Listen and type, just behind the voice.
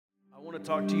want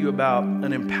to talk to you about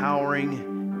an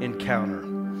empowering encounter.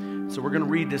 So we're going to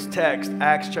read this text,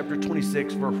 Acts chapter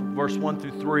 26, verse 1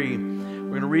 through 3. We're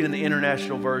going to read in the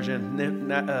International Version,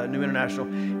 New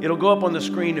International. It'll go up on the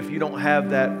screen if you don't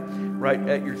have that right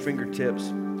at your fingertips.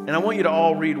 And I want you to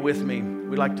all read with me.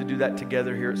 We like to do that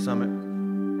together here at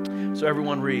Summit. So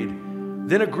everyone read.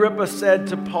 Then Agrippa said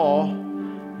to Paul,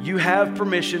 "You have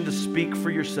permission to speak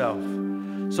for yourself."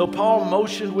 So Paul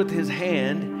motioned with his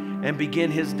hand and began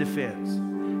his defense.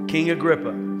 "King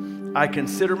Agrippa, I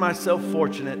consider myself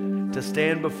fortunate to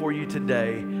stand before you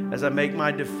today as I make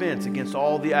my defense against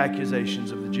all the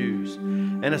accusations of the Jews,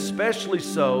 and especially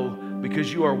so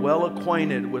because you are well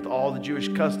acquainted with all the Jewish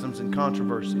customs and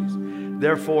controversies.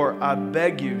 Therefore, I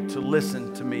beg you to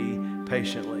listen to me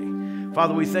patiently."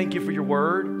 Father, we thank you for your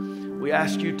word. We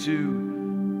ask you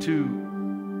to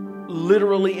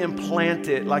literally implant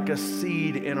it like a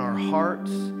seed in our hearts,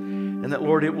 and that,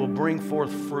 Lord, it will bring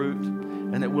forth fruit,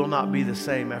 and it will not be the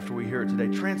same after we hear it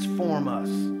today. Transform us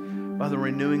by the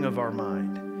renewing of our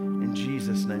mind. In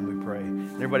Jesus' name we pray.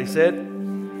 Everybody said,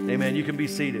 amen. You can be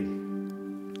seated.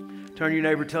 Turn to your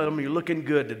neighbor, tell them you're looking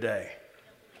good today.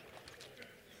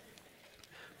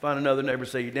 Find another neighbor,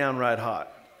 say you're downright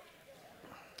hot.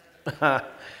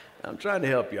 I'm trying to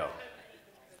help y'all.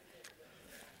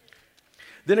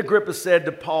 Then Agrippa said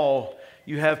to Paul,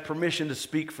 "You have permission to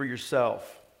speak for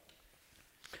yourself."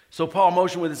 So Paul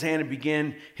motioned with his hand and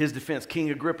began his defense.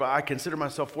 "King Agrippa, I consider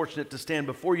myself fortunate to stand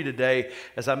before you today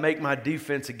as I make my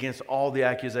defense against all the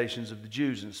accusations of the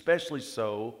Jews, and especially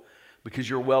so because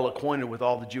you're well acquainted with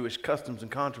all the Jewish customs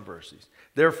and controversies.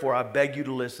 Therefore, I beg you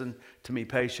to listen to me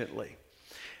patiently."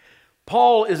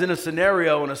 Paul is in a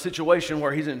scenario, in a situation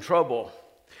where he's in trouble.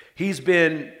 He's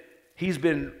been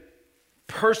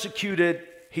persecuted.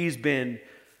 He's been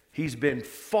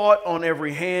fought on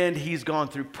every hand. He's gone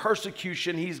through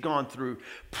persecution. He's gone through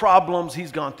problems.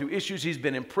 He's gone through issues. He's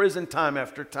been in prison time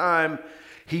after time.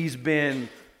 He's been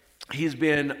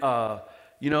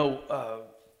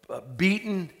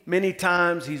beaten many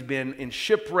times. He's been in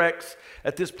shipwrecks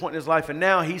at this point in his life. And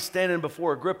now he's standing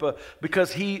before Agrippa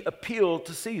because he appealed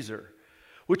to Caesar,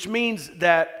 which means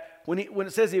that when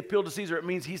it says he appealed to Caesar, it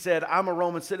means he said, "I'm a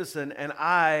Roman citizen and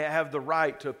I have the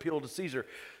right to appeal to Caesar."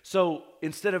 So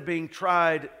instead of being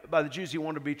tried by the Jews, he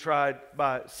wanted to be tried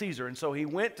by Caesar. And so he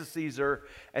went to Caesar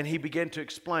and he began to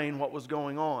explain what was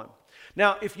going on.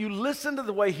 Now, if you listen to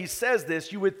the way he says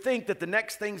this, you would think that the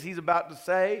next things he's about to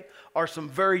say are some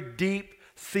very deep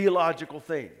theological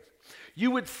things. You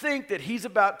would think that he's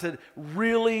about to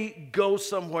really go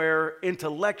somewhere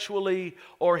intellectually,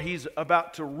 or he's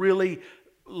about to really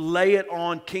lay it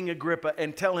on King Agrippa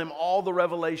and tell him all the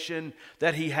revelation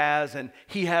that he has, and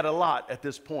he had a lot at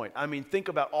this point. I mean, think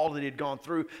about all that he had gone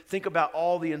through. Think about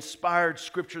all the inspired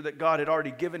scripture that God had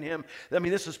already given him. I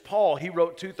mean, this is Paul. He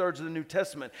wrote 2/3 of the New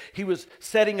Testament. He was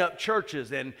setting up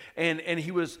churches, and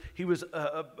he was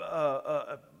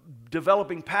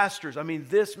developing pastors. I mean,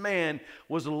 this man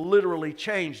was literally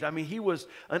changed. I mean, he was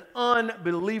an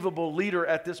unbelievable leader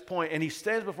at this point, and he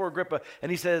stands before Agrippa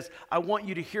and he says, "I want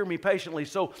you to hear me patiently."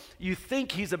 So you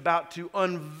think he's about to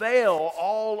unveil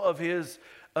all of his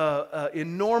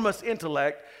enormous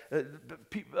intellect.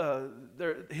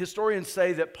 Historians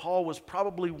say that Paul was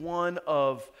probably one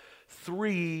of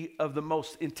 3 of the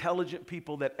most intelligent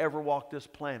people that ever walked this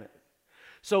planet.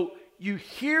 So you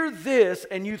hear this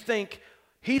and you think,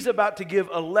 he's about to give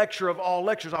a lecture of all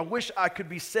lectures. I wish I could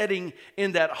be sitting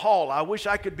in that hall. I wish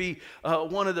I could be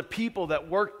one of the people that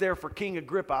worked there for King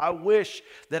Agrippa. I wish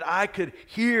that I could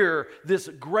hear this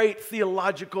great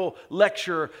theological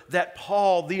lecture that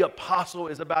Paul the apostle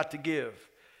is about to give.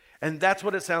 And that's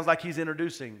what it sounds like he's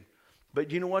introducing. But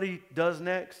you know what he does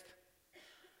next?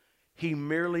 He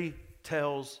merely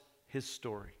tells his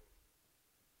story.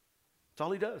 That's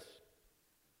all he does.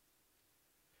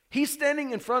 He's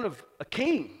standing in front of a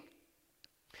king.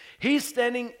 He's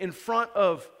standing in front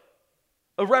of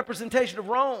a representation of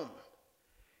Rome.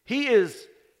 He has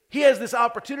this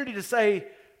opportunity to say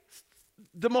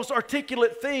the most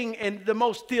articulate thing and the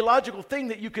most theological thing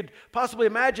that you could possibly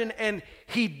imagine, and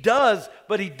he does,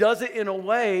 but he does it in a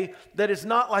way that is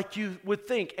not like you would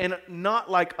think, and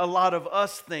not like a lot of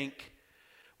us think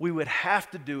we would have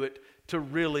to do it to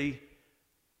really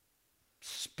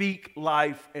speak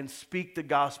life and speak the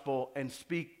gospel and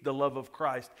speak the love of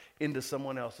Christ into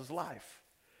someone else's life.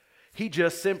 He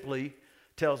just simply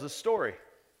tells a story.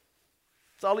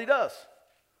 That's all he does.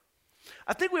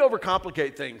 I think we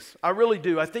overcomplicate things. I really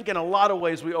do. I think in a lot of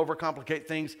ways we overcomplicate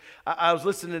things. I was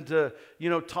listening to,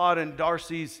 Todd and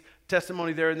Darcy's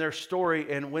testimony there in their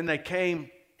story, and when they came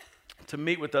to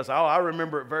meet with us, I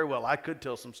remember it very well. I could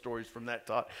tell some stories from that,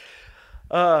 Todd.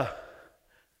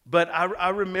 But I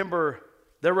remember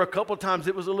there were a couple of times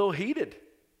it was a little heated.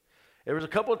 There was a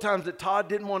couple of times that Todd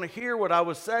didn't want to hear what I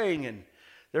was saying, and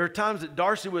there were times that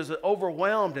Darcy was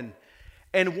overwhelmed.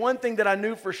 And one thing that I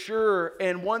knew for sure,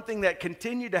 and one thing that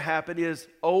continued to happen, is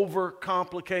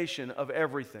overcomplication of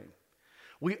everything.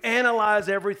 We analyze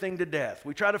everything to death.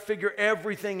 We try to figure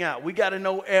everything out. We got to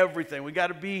know everything. We got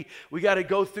to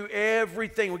go through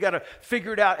everything. We got to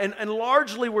figure it out. And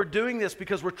largely we're doing this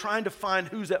because we're trying to find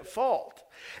who's at fault.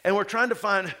 And we're trying to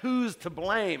find who's to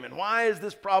blame and why is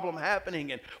this problem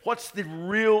happening and what's the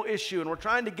real issue. And we're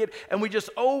trying to and we just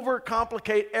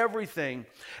overcomplicate everything.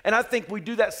 And I think we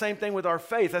do that same thing with our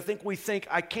faith. I think we think,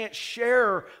 I can't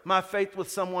share my faith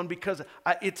with someone because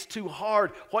it's too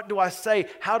hard. What do I say?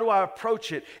 How do I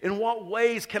approach it? In what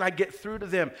ways can I get through to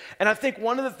them? And I think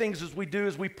one of the things we do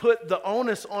is we put the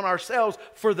onus on ourselves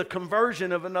for the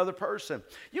conversion of another person.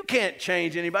 You can't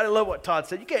change anybody. I love what Todd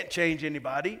said. You can't change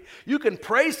anybody. You can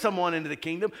pray someone into the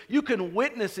kingdom. You can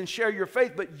witness and share your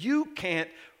faith, but you can't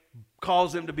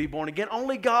cause them to be born again.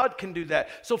 Only God can do that.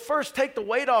 So first, take the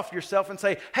weight off yourself and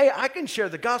say, hey, I can share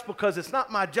the gospel because it's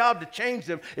not my job to change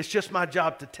them. It's just my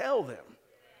job to tell them.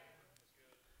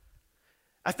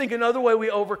 I think another way we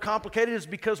overcomplicate it is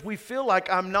because we feel like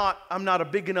I'm not a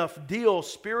big enough deal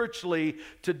spiritually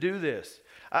to do this.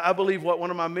 I believe what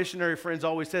one of my missionary friends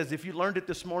always says, if you learned it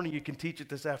this morning, you can teach it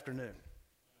this afternoon.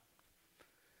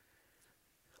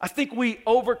 I think we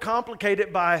overcomplicate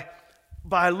it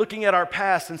by looking at our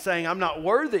past and saying, I'm not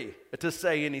worthy to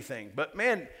say anything. But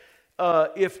man,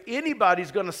 if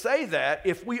anybody's going to say that,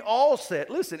 if we all said,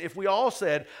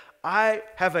 I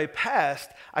have a past,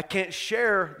 I can't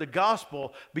share the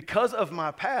gospel because of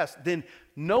my past, then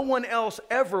no one else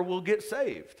ever will get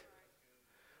saved.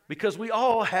 Because we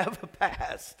all have a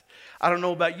past. I don't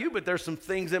know about you, but there's some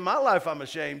things in my life I'm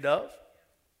ashamed of.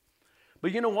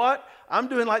 But you know what? I'm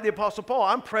doing like the Apostle Paul.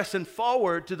 I'm pressing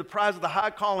forward to the prize of the high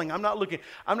calling. I'm not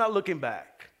looking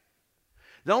back.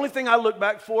 The only thing I look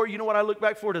back for, you know what I look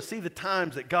back for? To see the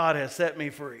times that God has set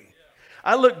me free.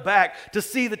 I look back to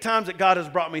see the times that God has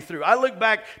brought me through. I look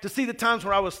back to see the times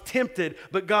where I was tempted,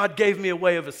 but God gave me a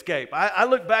way of escape. I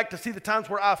look back to see the times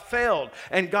where I failed,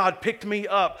 and God picked me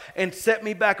up and set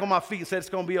me back on my feet and said, it's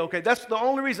going to be okay. That's the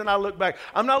only reason I look back.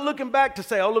 I'm not looking back to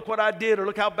say, oh, look what I did, or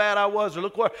look how bad I was, or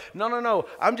look what. No.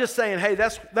 I'm just saying, hey,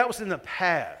 that was in the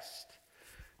past.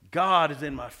 God is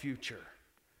in my future.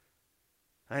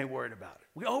 I ain't worried about it.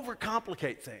 We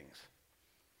overcomplicate things.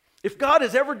 If God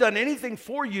has ever done anything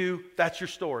for you, that's your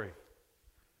story.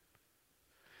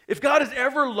 If God has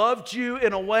ever loved you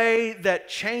in a way that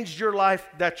changed your life,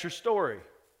 that's your story.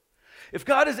 If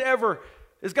God has ever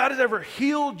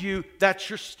healed you, that's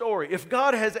your story. If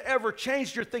God has ever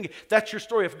changed your thinking, that's your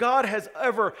story. If God has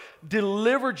ever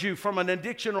delivered you from an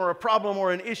addiction or a problem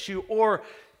or an issue or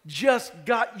just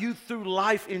got you through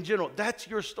life in general, that's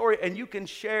your story, and you can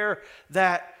share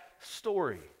that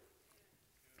story.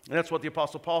 And that's what the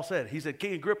Apostle Paul said. He said,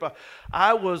 King Agrippa,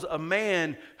 I was a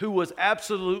man who was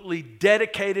absolutely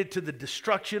dedicated to the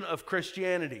destruction of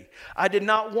Christianity. I did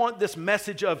not want this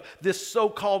message of this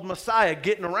so-called Messiah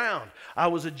getting around. I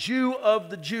was a Jew of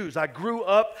the Jews. I grew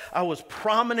up. I was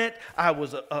prominent. I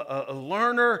was a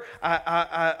learner.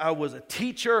 I was a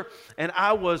teacher. And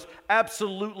I was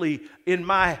absolutely in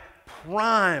my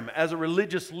prime as a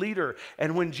religious leader.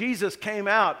 And when Jesus came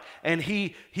out and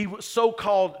he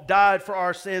so-called died for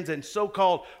our sins and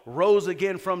so-called rose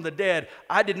again from the dead,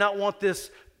 I did not want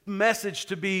this message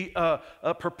to be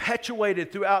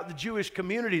perpetuated throughout the Jewish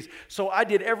communities. So I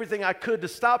did everything I could to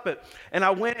stop it. And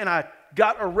I went and I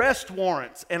got arrest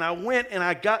warrants, and I went and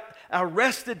I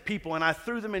arrested people, and I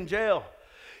threw them in jail.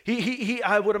 He,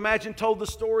 I would imagine, told the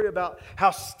story about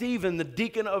how Stephen, the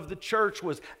deacon of the church,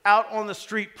 was out on the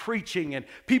street preaching, and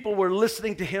people were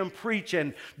listening to him preach,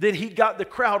 and then he got the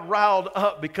crowd riled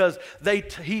up because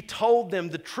he told them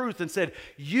the truth and said,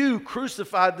 you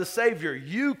crucified the Savior,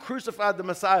 you crucified the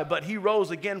Messiah, but he rose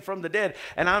again from the dead,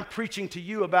 and I'm preaching to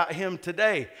you about him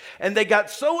today. And they got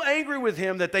so angry with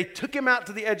him that they took him out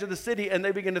to the edge of the city, and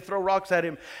they began to throw rocks at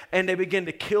him, and they began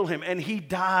to kill him, and he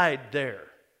died there.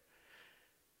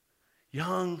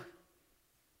 Young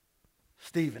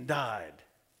Stephen died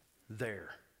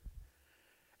there.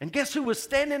 And guess who was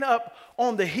standing up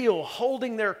on the hill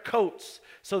holding their coats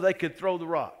so they could throw the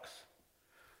rocks?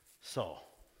 Saul.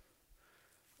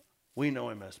 We know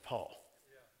him as Paul.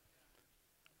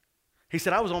 He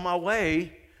said, I was on my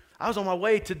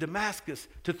way to Damascus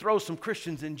to throw some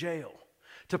Christians in jail,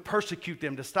 to persecute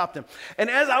them, to stop them. And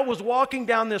as I was walking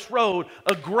down this road,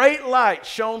 a great light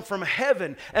shone from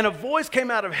heaven, and a voice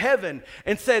came out of heaven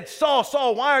and said, Saul,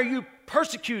 Saul, why are you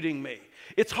persecuting me?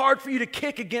 It's hard for you to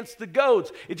kick against the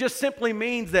goads. It just simply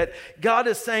means that God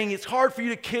is saying it's hard for you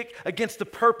to kick against the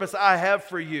purpose I have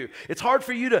for you. It's hard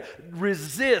for you to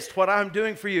resist what I'm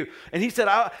doing for you. And he said,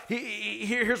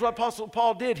 here's what Apostle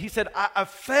Paul did. He said, I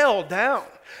fell down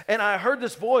and I heard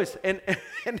this voice. And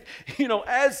you know,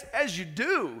 as you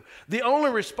do, the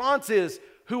only response is,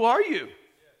 who are you?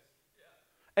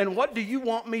 And what do you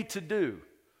want me to do?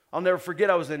 I'll never forget,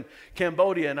 I was in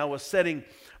Cambodia and I was sitting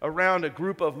around a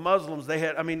group of Muslims. They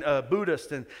had,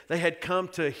 Buddhists, and they had come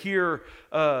to hear,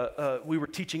 we were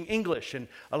teaching English, and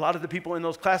a lot of the people in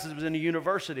those classes was in a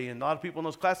university, and a lot of people in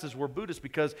those classes were Buddhists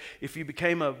because if you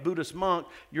became a Buddhist monk,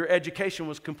 your education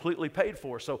was completely paid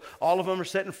for. So all of them are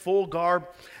set in full garb,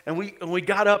 and we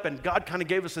got up, and God kind of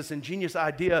gave us this ingenious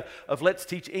idea of let's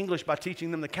teach English by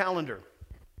teaching them the calendar.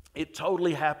 It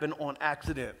totally happened on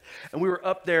accident, and we were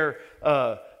up there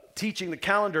teaching the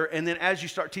calendar, and then as you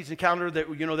start teaching the calendar, that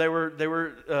they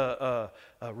were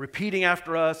repeating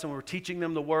after us, and we were teaching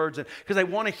them the words, and because they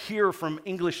want to hear from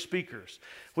English speakers,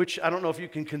 which I don't know if you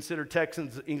can consider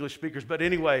Texans English speakers, but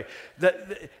anyway,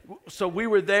 so we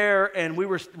were there, and we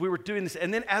were doing this,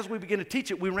 and then as we began to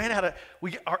teach it, we ran out of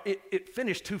it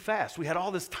finished too fast. We had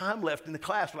all this time left in the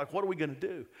class. We're like, what are we going to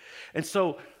do? And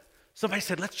so somebody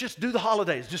said, let's just do the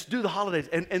holidays. Just do the holidays.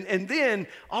 And then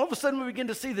all of a sudden we begin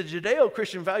to see the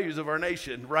Judeo-Christian values of our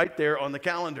nation right there on the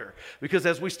calendar. Because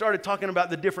as we started talking about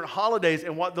the different holidays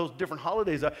and what those different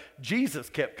holidays are, Jesus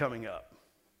kept coming up.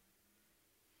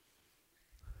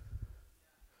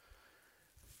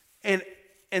 And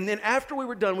then after we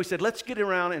were done, we said, let's get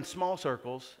around in small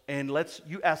circles and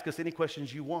you ask us any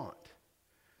questions you want.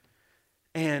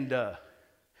 And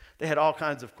they had all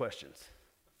kinds of questions.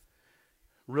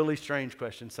 Really strange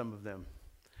questions, some of them,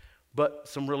 but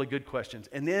some really good questions.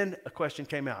 And then a question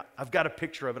came out. I've got a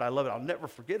picture of it. I love it. I'll never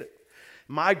forget it.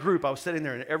 My group, I was sitting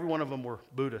there, and every one of them were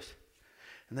Buddhists.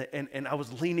 And I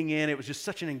was leaning in. It was just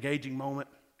such an engaging moment.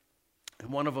 And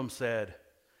one of them said,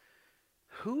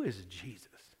 who is Jesus?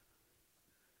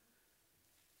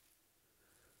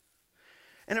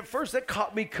 And at first, that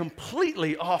caught me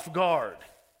completely off guard.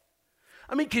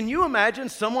 I mean, can you imagine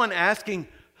someone asking,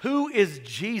 who is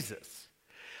Jesus?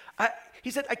 He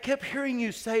said, I kept hearing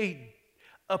you say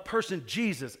a person,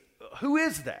 Jesus. Who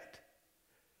is that?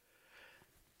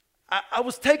 I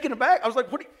was taken aback. I was like,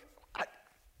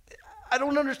 I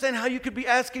don't understand how you could be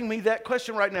asking me that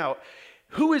question right now.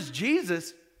 Who is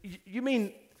Jesus? You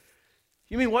mean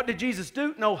what did Jesus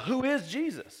do? No, who is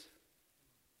Jesus?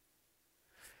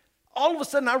 All of a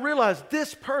sudden I realized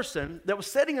this person that was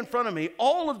sitting in front of me,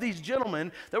 all of these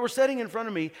gentlemen that were sitting in front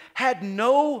of me had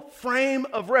no frame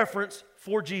of reference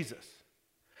for Jesus.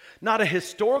 Not a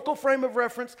historical frame of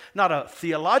reference, not a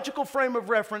theological frame of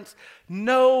reference,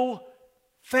 no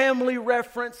family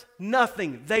reference,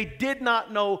 nothing. They did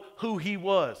not know who he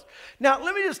was. Now,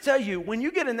 let me just tell you, when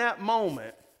you get in that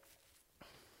moment,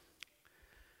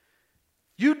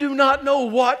 you do not know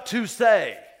what to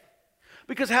say.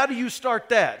 Because how do you start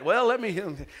that? Well, let me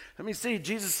see.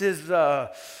 Jesus is,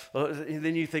 and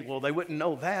then you think, well, they wouldn't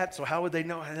know that, so how would they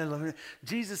know?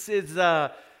 Jesus is,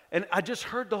 and I just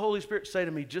heard the Holy Spirit say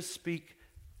to me, just speak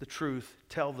the truth,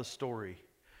 tell the story,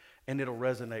 and it'll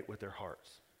resonate with their hearts.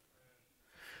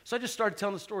 So I just started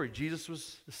telling the story. Jesus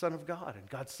was the Son of God, and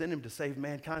God sent him to save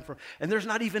mankind from. And there's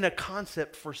not even a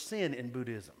concept for sin in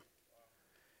Buddhism.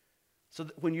 So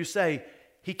when you say,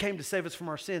 he came to save us from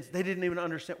our sins, they didn't even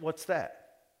understand what's that.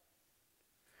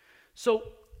 So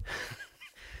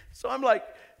I'm like,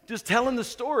 just telling the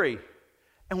story.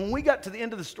 And when we got to the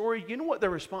end of the story, you know what their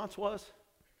response was?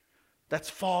 That's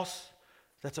false.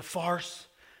 That's a farce.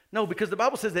 No, because the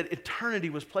Bible says that eternity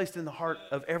was placed in the heart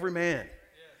of every man.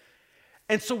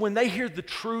 And so when they hear the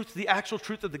truth, the actual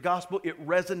truth of the gospel, it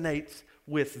resonates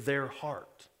with their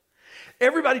heart.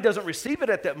 Everybody doesn't receive it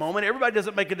at that moment. Everybody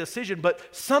doesn't make a decision, but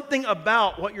something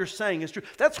about what you're saying is true.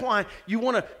 That's why you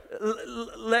want to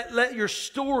let your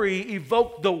story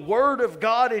evoke the Word of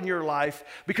God in your life,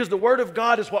 because the Word of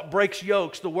God is what breaks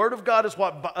yokes. The Word of God is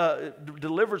what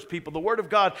delivers people. The Word of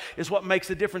God is what makes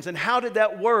a difference. And how did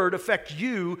that Word affect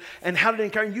you, and how did it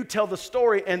encourage you? Tell the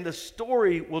story, and the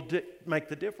story will make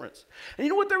the difference. And you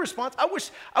know what their response?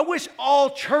 I wish all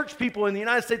church people in the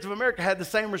United States of America had the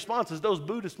same response as those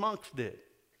Buddhist monks did.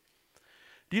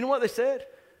 Do you know what they said?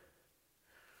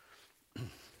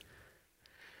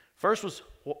 First was,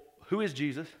 who is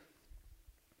Jesus?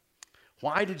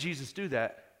 Why did Jesus do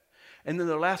that? And then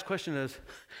the last question is,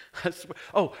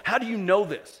 how do you know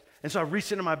this? And so I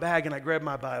reached into my bag and I grabbed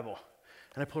my Bible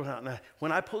and I pulled it out. And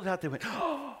when I pulled it out, they went,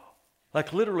 oh,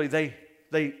 like literally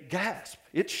they gasped.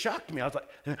 It shocked me. I was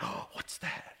like, oh, what's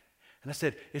that? And I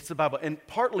said, it's the Bible. And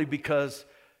partly because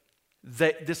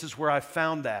this is where I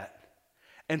found that.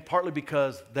 And partly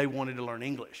because they wanted to learn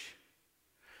English.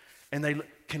 And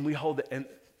can we hold it? And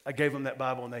I gave them that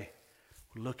Bible, and they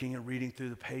were looking and reading through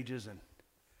the pages and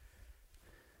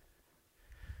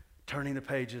turning the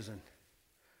pages. And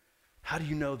how do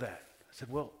you know that? I said,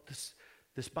 well,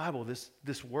 this Bible,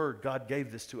 this word, God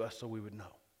gave this to us so we would know.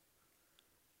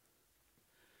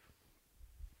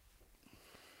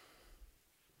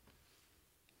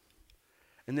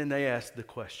 And then they asked the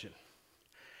question.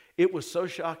 It was so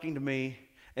shocking to me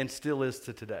and still is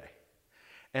to today.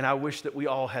 And I wish that we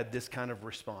all had this kind of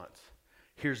response.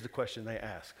 Here's the question they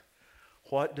ask.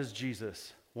 What does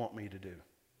Jesus want me to do?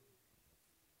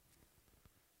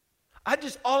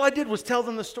 All I did was tell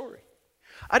them the story.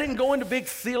 I didn't go into big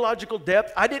theological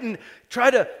depth. I didn't try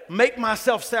to make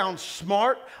myself sound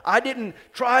smart. I didn't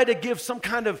try to give some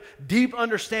kind of deep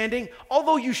understanding.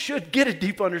 Although you should get a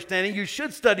deep understanding. You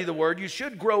should study the Word. You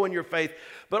should grow in your faith.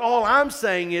 But all I'm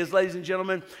saying is, ladies and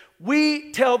gentlemen,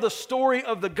 we tell the story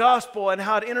of the gospel and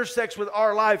how it intersects with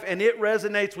our life, and it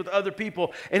resonates with other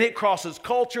people, and it crosses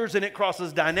cultures, and it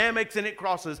crosses dynamics, and it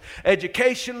crosses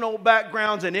educational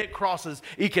backgrounds, and it crosses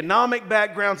economic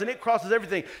backgrounds, and it crosses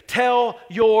everything. Tell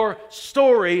your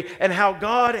story and how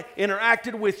God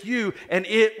interacted with you, and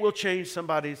it will change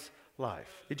somebody's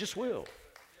life. It just will.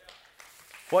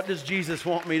 What does Jesus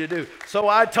want me to do? So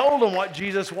I told them what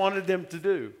Jesus wanted them to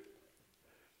do.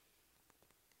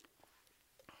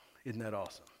 Isn't that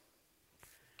awesome?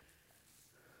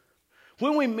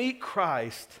 When we meet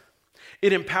Christ,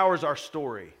 it empowers our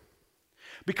story.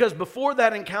 Because before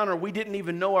that encounter, we didn't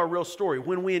even know our real story.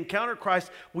 When we encounter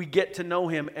Christ, we get to know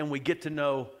Him and we get to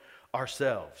know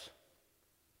ourselves.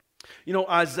 You know,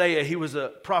 Isaiah, he was a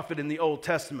prophet in the Old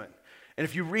Testament. And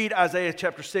if you read Isaiah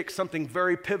chapter 6, something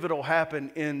very pivotal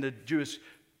happened in the Jewish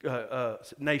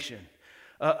nation.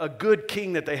 A good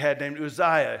king that they had named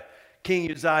Uzziah,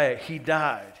 King Uzziah, he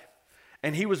died.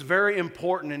 And he was very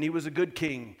important, and he was a good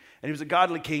king, and he was a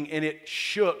godly king, and it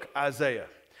shook Isaiah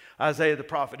the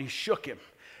prophet. He shook him,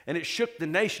 and it shook the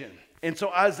nation. And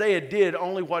so Isaiah did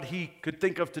only what he could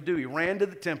think of to do. He ran to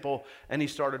the temple, and he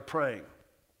started praying.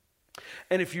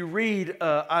 And if you read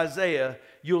Isaiah,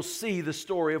 you'll see the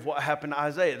story of what happened to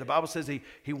Isaiah. The Bible says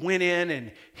he went in,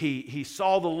 and he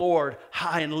saw the Lord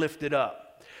high and lifted up.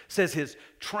 It says his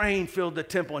train filled the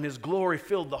temple and his glory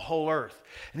filled the whole earth.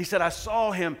 And he said, I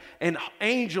saw him, and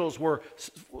angels were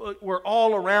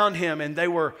all around him, and they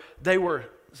were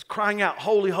crying out,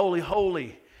 holy, holy,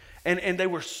 holy. And they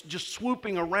were just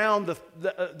swooping around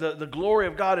the glory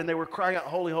of God, and they were crying out,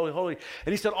 holy, holy, holy.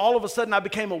 And he said, all of a sudden I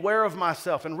became aware of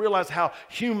myself and realized how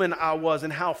human I was,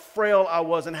 and how frail I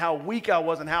was, and how weak I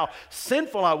was, and how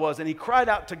sinful I was. And he cried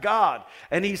out to God,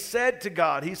 and he said to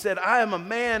God, he said, I am a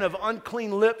man of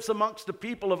unclean lips amongst the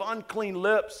people of unclean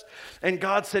lips. And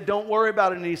God said, don't worry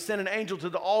about it. And he sent an angel to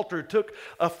the altar, took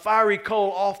a fiery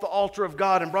coal off the altar of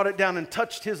God and brought it down and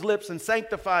touched his lips and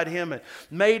sanctified him and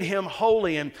made him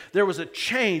holy. And there was a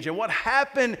change. And what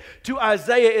happened to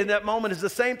Isaiah in that moment is the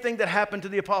same thing that happened to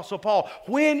the Apostle Paul.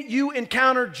 When you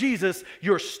encounter Jesus,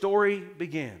 your story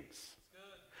begins.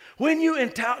 When you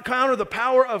encounter the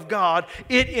power of God,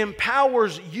 it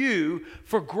empowers you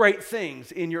for great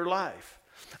things in your life.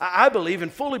 I believe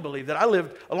and fully believe that I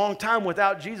lived a long time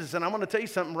without Jesus. And I'm going to tell you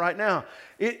something right now.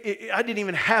 I didn't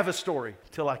even have a story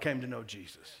till I came to know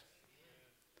Jesus.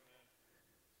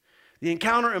 The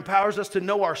encounter empowers us to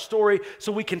know our story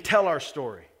so we can tell our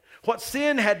story. What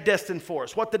sin had destined for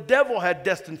us, what the devil had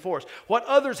destined for us, what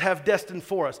others have destined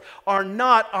for us are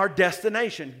not our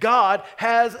destination. God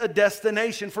has a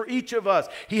destination for each of us.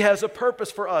 He has a purpose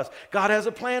for us. God has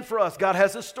a plan for us. God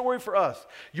has a story for us.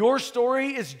 Your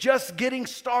story is just getting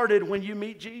started when you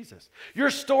meet Jesus.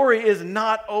 Your story is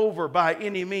not over by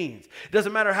any means. It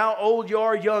doesn't matter how old you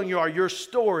are, young you are, your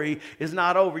story is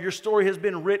not over. Your story has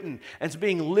been written and it's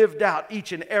being lived out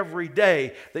each and every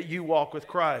day that you walk with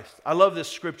Christ. I love this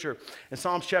scripture. In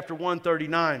Psalms chapter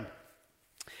 139,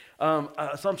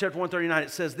 it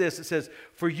says this. It says,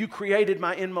 for you created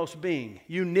my inmost being.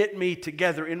 You knit me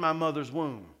together in my mother's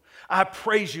womb. I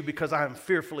praise you because I am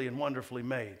fearfully and wonderfully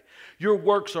made. Your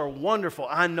works are wonderful.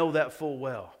 I know that full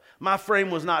well. My frame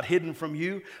was not hidden from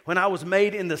you when I was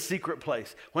made in the secret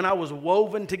place, when I was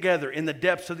woven together in the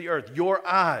depths of the earth. Your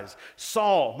eyes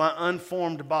saw my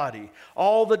unformed body.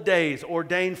 All the days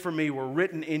ordained for me were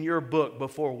written in your book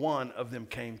before one of them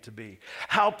came to be.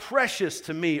 How precious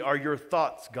to me are your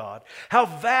thoughts, God. How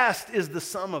vast is the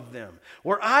sum of them.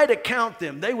 Were I to count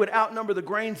them, they would outnumber the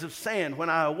grains of sand. When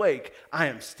I awake, I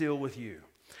am still with you.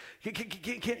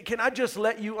 Can I just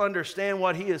let you understand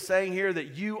what he is saying here?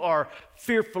 That you are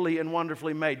fearfully and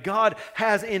wonderfully made. God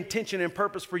has intention and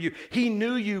purpose for you. He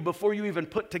knew you before you even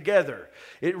put together.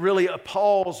 It really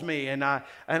appalls me, and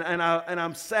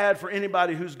I'm sad for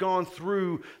anybody who's gone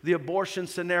through the abortion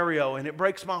scenario, and it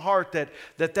breaks my heart that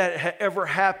ever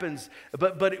happens.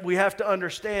 But we have to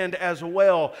understand as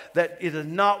well that it is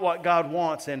not what God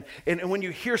wants. And when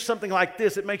you hear something like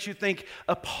this, it makes you think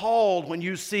appalled when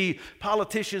you see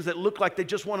politicians that look like they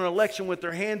just won an election with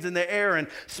their hands in the air and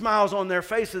smiles on their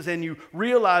faces, and you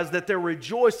realize that they're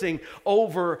rejoicing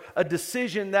over a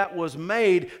decision that was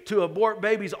made to abort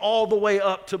babies all the way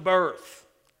up to birth.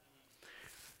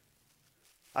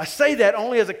 I say that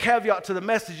only as a caveat to the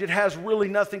message. It has really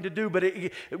nothing to do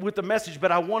with the message,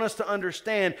 but I want us to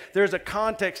understand there's a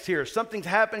context here. Something's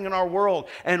happening in our world,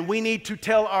 and we need to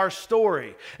tell our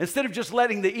story. Instead of just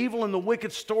letting the evil and the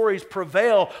wicked stories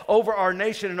prevail over our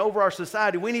nation and over our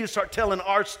society, we need to start telling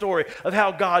our story of how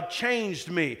God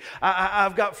changed me.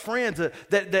 I've got friends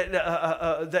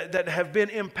that have been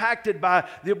impacted by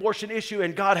the abortion issue,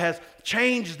 and God has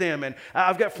changed them. And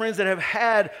I've got friends that have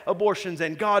had abortions,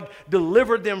 and God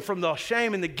delivered them from the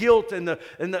shame and the guilt and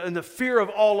the fear of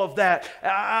all of that.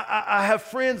 I have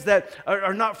friends that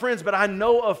are not friends, but I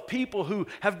know of people who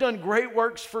have done great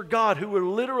works for God, who were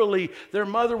literally, their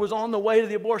mother was on the way to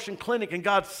the abortion clinic, and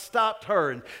God stopped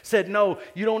her and said, no,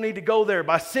 you don't need to go there,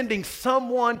 by sending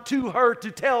someone to her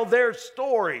to tell their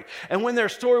story. And when their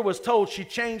story was told, she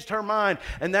changed her mind,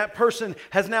 and that person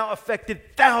has now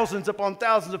affected thousands upon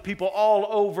thousands of people all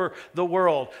over the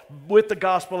world with the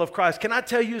gospel of Christ. Can I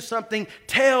tell you something?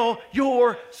 Tell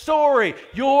your story.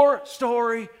 Your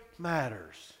story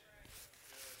matters.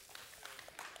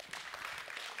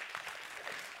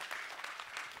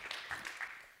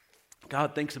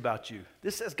 God thinks about you.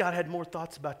 This says God had more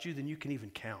thoughts about you than you can even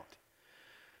count.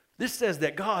 This says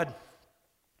that God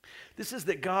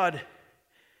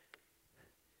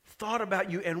thought about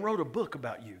you and wrote a book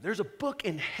about you. There's a book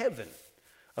in heaven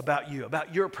about you,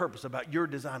 about your purpose, about your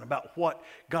design, about what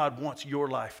God wants your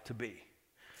life to be.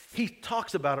 He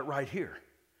talks about it right here.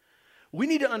 We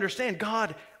need to understand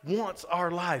God wants our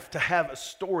life to have a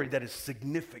story that is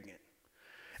significant.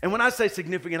 And when I say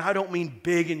significant, I don't mean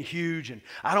big and huge, and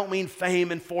I don't mean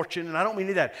fame and fortune, and I don't mean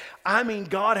any of that. I mean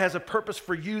God has a purpose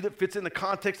for you that fits in the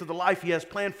context of the life He has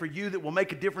planned for you, that will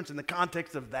make a difference in the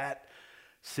context of that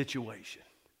situation.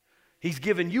 He's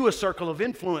given you a circle of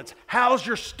influence. How's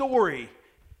your story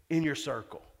in your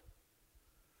circle?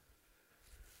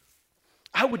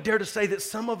 I would dare to say that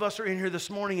some of us are in here this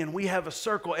morning and we have a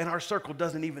circle, and our circle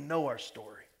doesn't even know our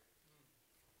story.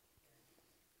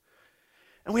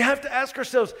 And we have to ask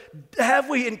ourselves, have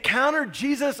we encountered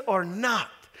Jesus or not?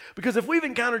 Because if we've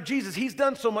encountered Jesus, He's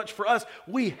done so much for us,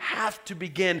 we have to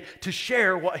begin to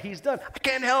share what He's done. I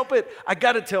can't help it. I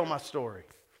got to tell my story.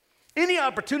 Any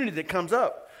opportunity that comes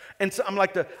up. And so I'm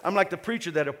like the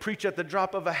preacher that'll preach at the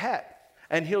drop of a hat,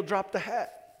 and he'll drop the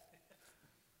hat.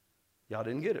 Y'all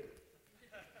didn't get it.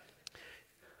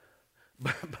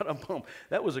 But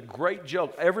that was a great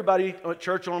joke. Everybody at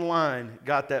church online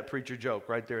got that preacher joke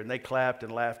right there, and they clapped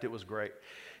and laughed. It was great.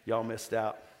 Y'all missed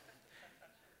out.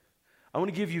 I want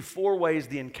to give you 4 ways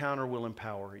the encounter will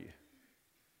empower you.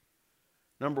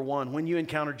 Number 1, when you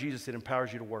encounter Jesus, it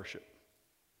empowers you to worship.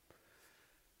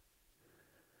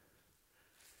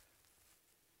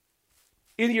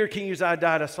 In the year King Uzziah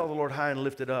died, I saw the Lord high and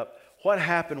lifted up. What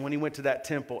happened when he went to that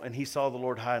temple and he saw the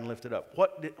Lord high and lifted up?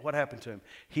 What happened to him?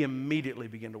 He immediately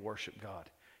began to worship God.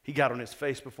 He got on his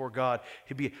face before God.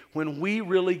 When we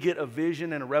really get a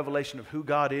vision and a revelation of who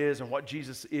God is and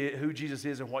who Jesus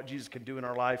is and what Jesus can do in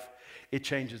our life, it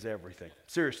changes everything.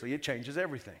 Seriously, it changes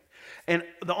everything. And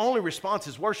the only response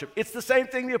is worship. It's the same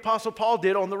thing the Apostle Paul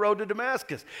did on the road to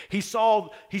Damascus. He saw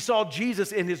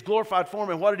Jesus in his glorified form,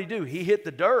 and what did he do? He hit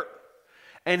the dirt.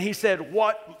 And he said,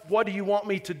 what do you want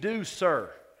me to do, sir?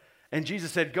 And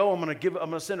Jesus said, go, I'm going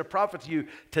to send a prophet to you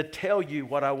to tell you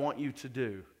what I want you to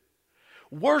do.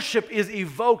 Worship is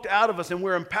evoked out of us, and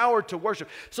we're empowered to worship.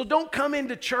 So don't come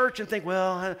into church and think,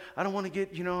 well, I don't want to get,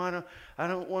 I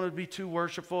don't want to be too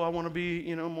worshipful. I want to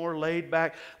be, more laid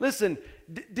back. Listen,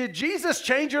 did Jesus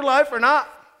change your life or not?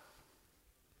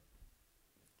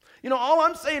 All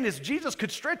I'm saying is Jesus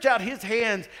could stretch out His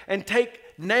hands and take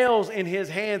nails in His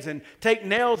hands and take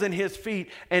nails in His feet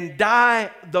and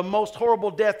die the most horrible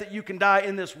death that you can die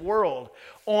in this world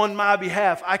on my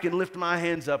behalf. I can lift my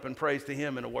hands up and praise to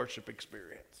Him in a worship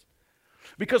experience.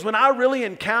 Because when I really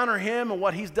encounter Him and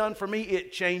what He's done for me,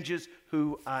 it changes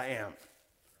who I am.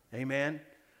 Amen?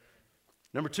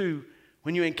 Number 2,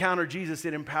 when you encounter Jesus,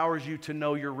 it empowers you to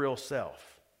know your real self.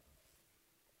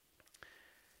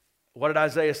 What did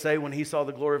Isaiah say when he saw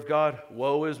the glory of God?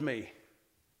 Woe is me.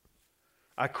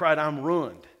 I cried, I'm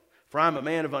ruined, for I'm a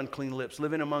man of unclean lips,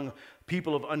 living among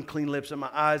people of unclean lips, and my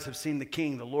eyes have seen the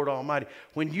King, the Lord Almighty.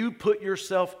 When you put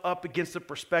yourself up against the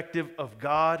perspective of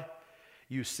God,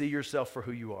 you see yourself for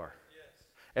who you are. Yes.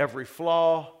 Every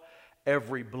flaw,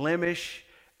 every blemish,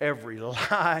 every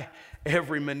lie,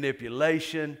 every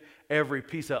manipulation, every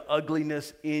piece of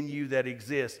ugliness in you that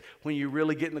exists. When you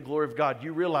really get in the glory of God,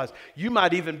 you realize you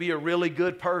might even be a really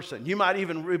good person. You might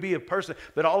even be a person,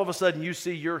 but all of a sudden you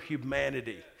see your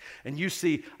humanity. And you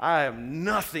see, I am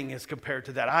nothing as compared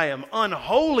to that. I am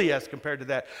unholy as compared to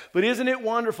that. But isn't it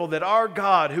wonderful that our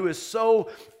God, who is so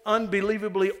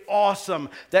unbelievably awesome,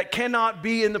 that cannot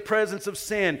be in the presence of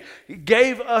sin,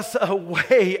 gave us a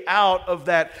way out of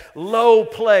that low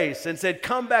place and said,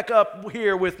 come back up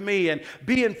here with me and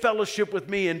be in fellowship with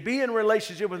me and be in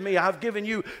relationship with me. I've given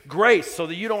you grace so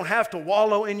that you don't have to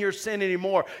wallow in your sin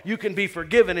anymore. You can be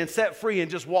forgiven and set free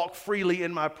and just walk freely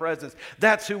in my presence.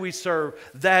 That's who we serve.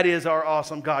 That is our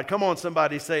awesome God. Come on,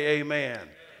 somebody say amen. Amen.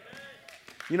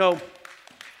 You know,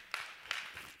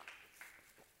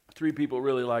 3 people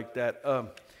really like that.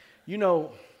 You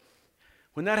know,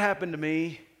 when that happened to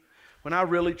me, when I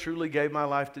really truly gave my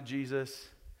life to Jesus,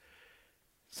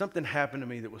 something happened to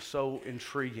me that was so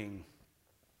intriguing.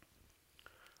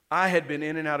 I had been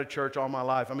in and out of church all my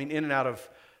life. I mean, in and out of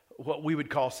what we would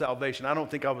call salvation. I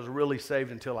don't think I was really saved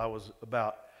until I was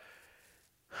about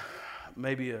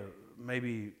maybe a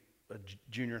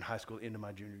junior in high school, into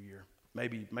my junior year,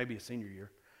 maybe a senior year.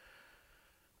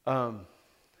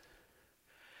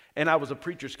 And I was a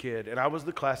preacher's kid, and I was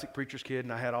the classic preacher's kid,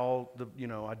 and I had all the,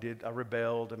 I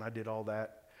rebelled, and I did all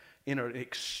that in an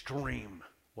extreme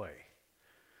way.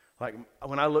 Like,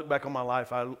 when I look back on my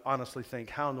life, I honestly think,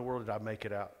 how in the world did I make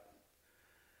it out?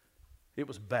 It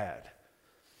was bad.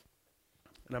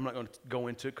 And I'm not going to go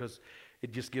into it because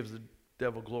it just gives the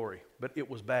devil glory, but it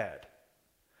was bad.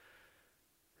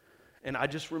 And I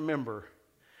just remember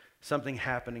something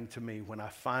happening to me when I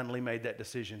finally made that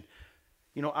decision.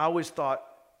 You know, I always thought,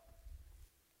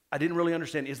 I didn't really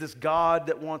understand, is this God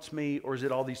that wants me, or is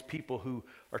it all these people who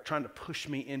are trying to push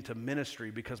me into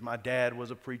ministry because my dad was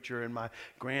a preacher and my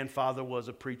grandfather was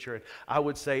a preacher? And I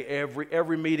would say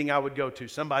every meeting I would go to,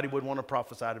 somebody would want to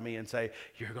prophesy to me and say,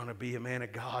 you're going to be a man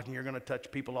of God and you're going to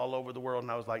touch people all over the world.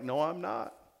 And I was like, no, I'm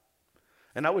not.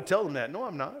 And I would tell them that, no,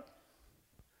 I'm not.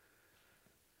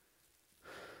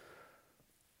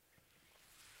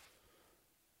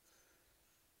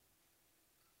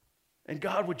 And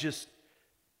God would just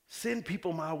send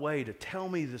people my way to tell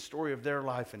me the story of their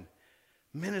life and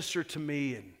minister to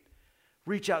me and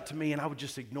reach out to me, and I would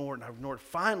just ignore it, and I ignored it.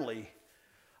 Finally,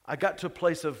 I got to a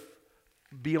place of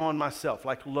beyond myself,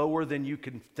 like lower than you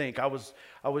can think. I was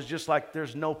just like,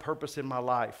 there's no purpose in my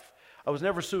life. I was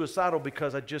never suicidal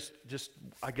because I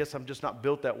guess I'm just not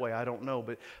built that way. I don't know,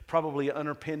 but probably an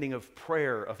underpinning of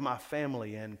prayer of my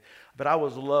family. But I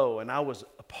was low and I was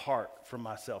apart from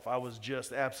myself. I was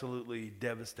just absolutely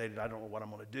devastated. I don't know what I'm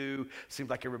going to do.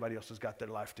 Seems like everybody else has got their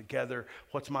life together.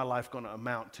 What's my life going to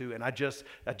amount to? And I just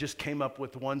came up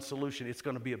with one solution. It's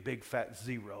going to be a big fat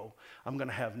zero. I'm going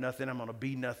to have nothing. I'm going to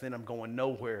be nothing. I'm going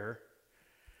nowhere.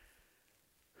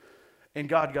 And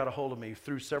God got a hold of me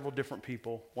through several different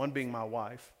people, one being my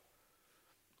wife.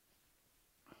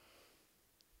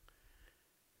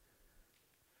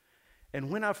 And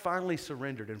when I finally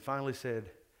surrendered and finally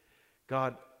said,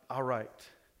 God, all right,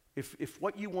 if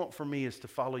what you want from me is to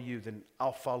follow you, then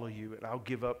I'll follow you and I'll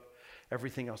give up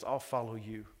everything else. I'll follow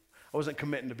you. I wasn't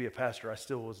committing to be a pastor. I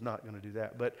still was not going to do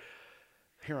that. But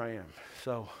here I am.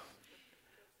 So,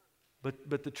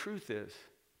 but the truth is,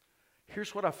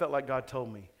 here's what I felt like God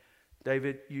told me.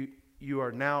 David, you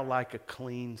are now like a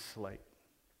clean slate.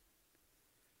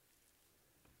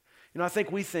 You know, I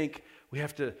think we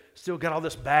have to still got all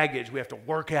this baggage. We have to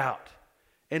work out.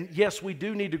 And yes, we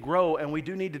do need to grow and we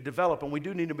do need to develop and we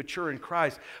do need to mature in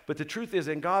Christ. But the truth is,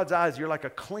 in God's eyes, you're like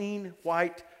a clean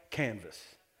white canvas.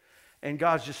 And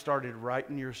God's just started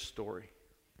writing your story.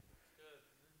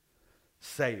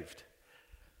 Saved.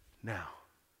 Now,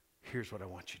 here's what I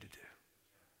want you to do.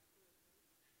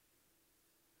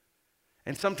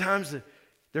 And sometimes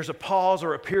there's a pause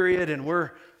or a period and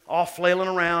we're all flailing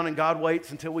around and God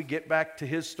waits until we get back to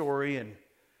His story and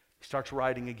He starts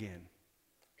writing again.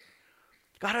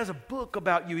 God has a book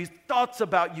about you. He has thoughts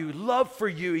about you, love for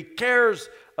you. He cares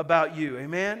about you.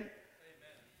 Amen? Amen.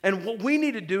 And what we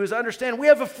need to do is understand we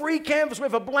have a free canvas. We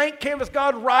have a blank canvas.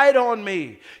 God, write on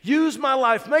me. Use my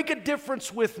life. Make a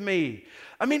difference with me.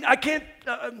 I mean, I can't,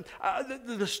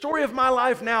 the story of my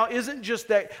life now isn't just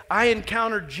that I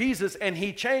encountered Jesus and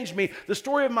He changed me. The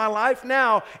story of my life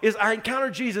now is I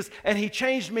encountered Jesus and He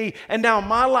changed me. And now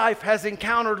my life has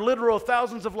encountered literal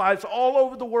thousands of lives all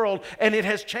over the world, and it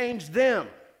has changed them.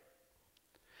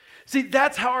 See,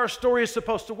 that's how our story is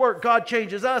supposed to work. God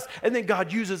changes us, and then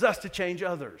God uses us to change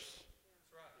others.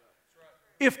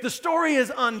 If the story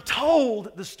is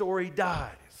untold, the story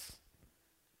dies.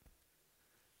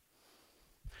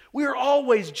 We are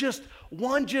always just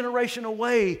one generation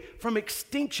away from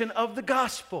extinction of the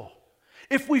gospel.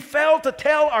 If we fail to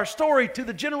tell our story to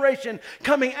the generation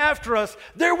coming after us,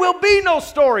 there will be no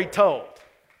story told.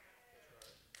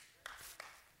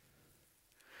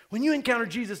 When you encounter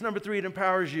Jesus, number 3, it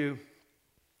empowers you.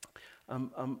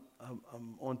 I'm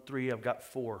on 3, I've got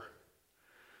 4.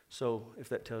 So if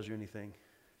that tells you anything,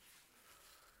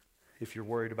 if you're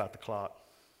worried about the clock.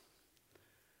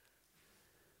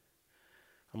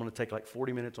 I'm going to take like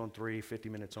 40 minutes on 3, 50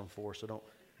 minutes on 4, so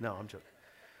I'm joking.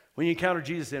 When you encounter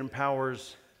Jesus, it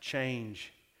empowers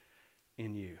change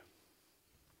in you.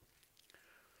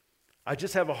 I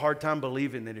just have a hard time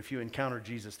believing that if you encounter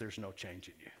Jesus, there's no change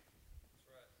in you.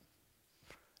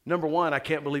 Number one, I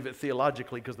can't believe it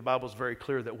theologically because the Bible is very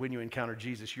clear that when you encounter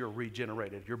Jesus, you're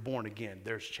regenerated. You're born again.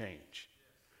 There's change.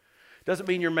 Doesn't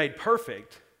mean you're made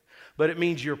perfect, but it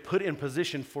means you're put in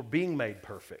position for being made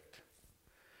perfect.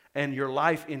 And your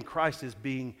life in Christ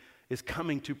is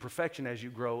coming to perfection as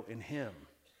you grow in Him.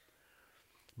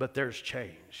 But there's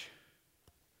change.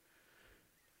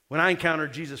 When I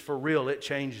encountered Jesus for real, it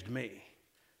changed me.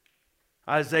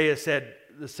 Isaiah said,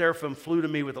 the seraphim flew to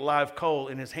me with a live coal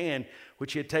in his hand,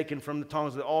 which he had taken from the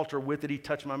tongs of the altar. With it he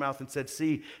touched my mouth and said,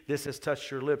 see, this has touched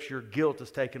your lips. Your guilt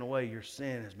is taken away. Your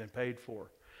sin has been paid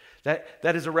for.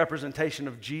 That is a representation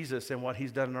of Jesus and what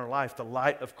He's done in our life, the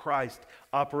light of Christ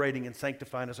operating and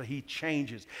sanctifying us. So He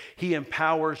changes. He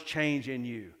empowers change in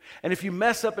you. And if you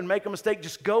mess up and make a mistake,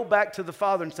 just go back to the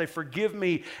Father and say, forgive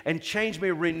me and change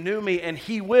me, renew me, and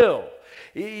He will.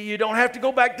 You don't have to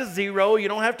go back to zero. You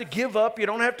don't have to give up. You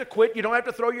don't have to quit. You don't have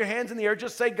to throw your hands in the air.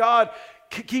 Just say, God,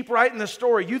 keep writing the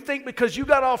story. You think because you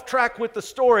got off track with the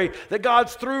story that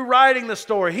God's through writing the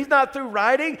story. He's not through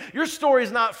writing. Your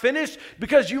story's not finished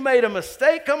because you made a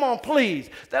mistake. Come on, please.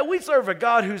 That we serve a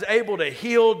God who's able to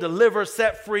heal, deliver,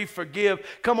 set free, forgive.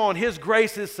 Come on, His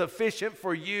grace is sufficient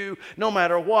for you no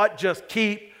matter what. Just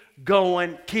keep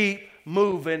going. Keep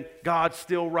moving. God's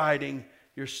still writing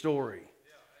your story.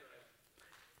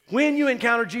 When you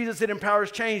encounter Jesus, it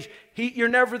empowers change. You're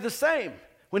never the same.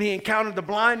 When He encountered the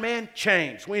blind man,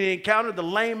 change. When He encountered the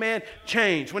lame man,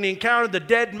 change. When He encountered the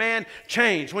dead man,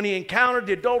 change. When He encountered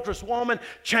the adulterous woman,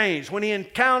 change. When He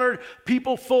encountered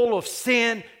people full of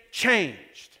sin,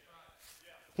 changed.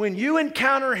 When you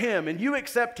encounter Him and you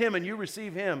accept Him and you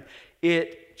receive Him,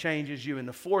 it changes you. And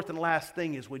the fourth and last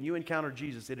thing is when you encounter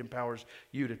Jesus, it empowers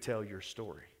you to tell your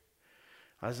story.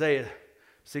 Isaiah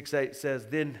 6:8 says,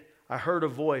 then I heard a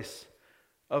voice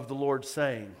of the Lord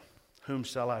saying, whom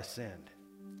shall I send?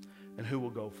 And who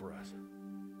will go for us?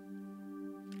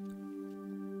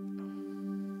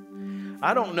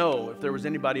 I don't know if there was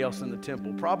anybody else in the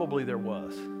temple. Probably there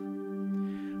was.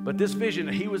 But this vision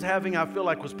that he was having, I feel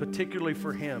like, was particularly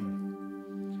for him.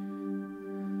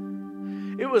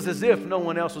 It was as if no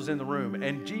one else was in the room.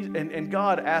 And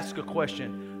God asked a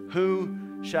question,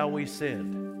 who shall we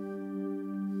send?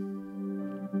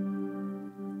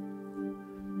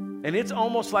 And it's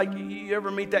almost like you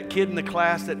ever meet that kid in the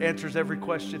class that answers every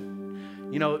question?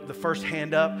 You know, the first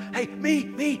hand up. Hey, me.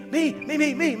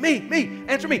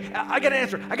 Answer me. I got to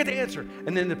answer. I got to answer.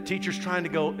 And then the teacher's trying to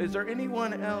go, is there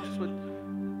anyone else?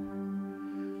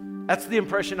 That's the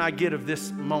impression I get of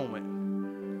this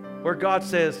moment. Where God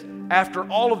says, after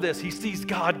all of this, he sees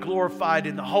God glorified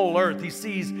in the whole earth. He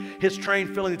sees his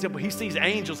train filling the temple. He sees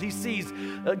angels. He sees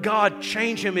God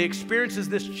change him. He experiences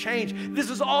this change. This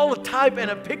is all a type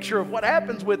and a picture of what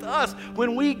happens with us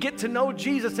when we get to know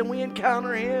Jesus and we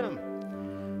encounter him.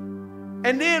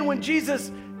 And then when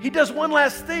Jesus, he does one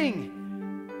last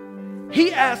thing.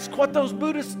 He asks what those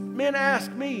Buddhist men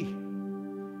asked me.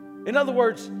 In other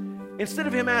words, instead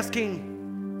of him asking,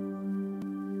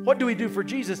 what do we do for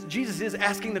Jesus? Jesus is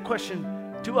asking the question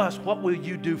to us, what will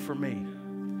you do for me?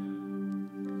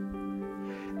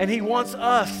 And he wants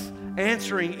us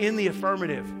answering in the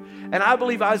affirmative. And I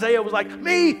believe Isaiah was like,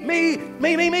 me.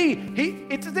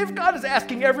 It's as if God is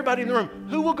asking everybody in the room,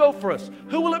 who will go for us?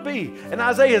 Who will it be? And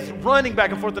Isaiah is running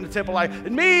back and forth in the temple like,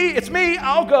 it's me,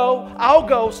 I'll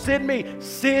go, send me.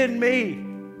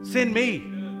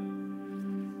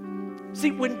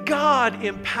 See, when God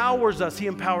empowers us, He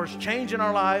empowers change in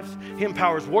our lives. He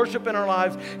empowers worship in our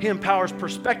lives. He empowers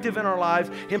perspective in our lives.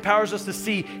 He empowers us to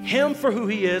see Him for who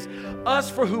He is, us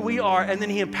for who we are, and then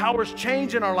He empowers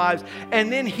change in our lives.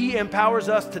 And then He empowers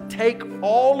us to take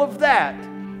all of that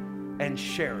and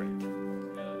share it.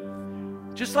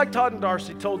 Just like Todd and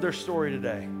Darcy told their story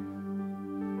today.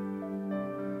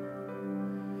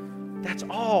 That's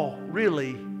all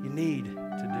really you need to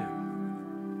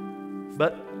do.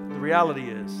 But the reality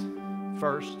is,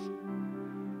 first,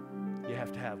 you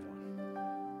have to have one.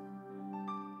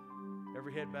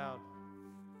 Every head bowed,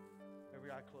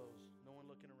 every eye closed.